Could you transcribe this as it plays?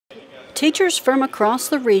Teachers from across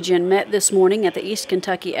the region met this morning at the East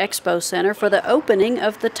Kentucky Expo Center for the opening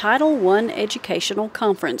of the Title I Educational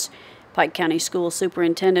Conference. Pike County School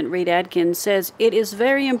Superintendent Reed Adkins says it is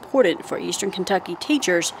very important for Eastern Kentucky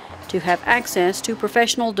teachers to have access to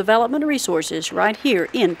professional development resources right here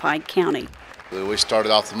in Pike County. We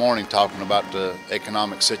started off the morning talking about the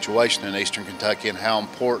economic situation in Eastern Kentucky and how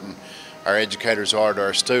important our educators are to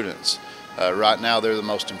our students. Right now, they're the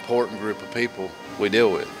most important group of people we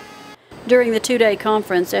deal with. During the two-day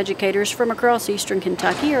conference, educators from across Eastern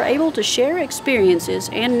Kentucky are able to share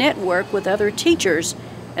experiences and network with other teachers,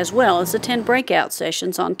 as well as attend breakout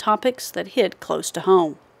sessions on topics that hit close to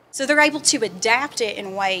home. So they're able to adapt it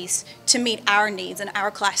in ways to meet our needs in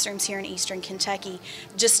our classrooms here in Eastern Kentucky.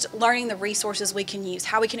 Just learning the resources we can use,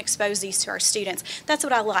 how we can expose these to our students. That's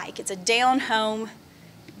what I like. It's a down-home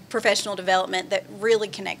professional development that really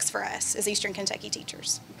connects for us as Eastern Kentucky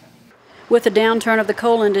teachers. With the downturn of the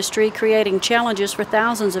coal industry creating challenges for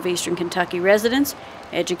thousands of Eastern Kentucky residents,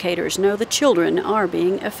 educators know the children are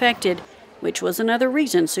being affected, which was another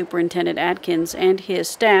reason Superintendent Adkins and his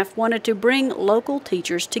staff wanted to bring local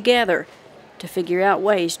teachers together to figure out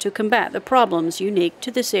ways to combat the problems unique to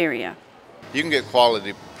this area. You can get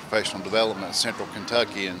quality professional development in Central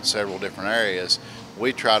Kentucky in several different areas.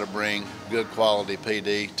 We try to bring good quality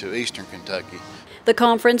PD to Eastern Kentucky. The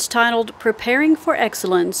conference, titled Preparing for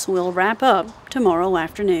Excellence, will wrap up tomorrow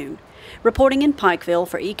afternoon. Reporting in Pikeville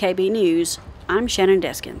for EKB News, I'm Shannon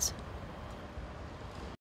Deskins.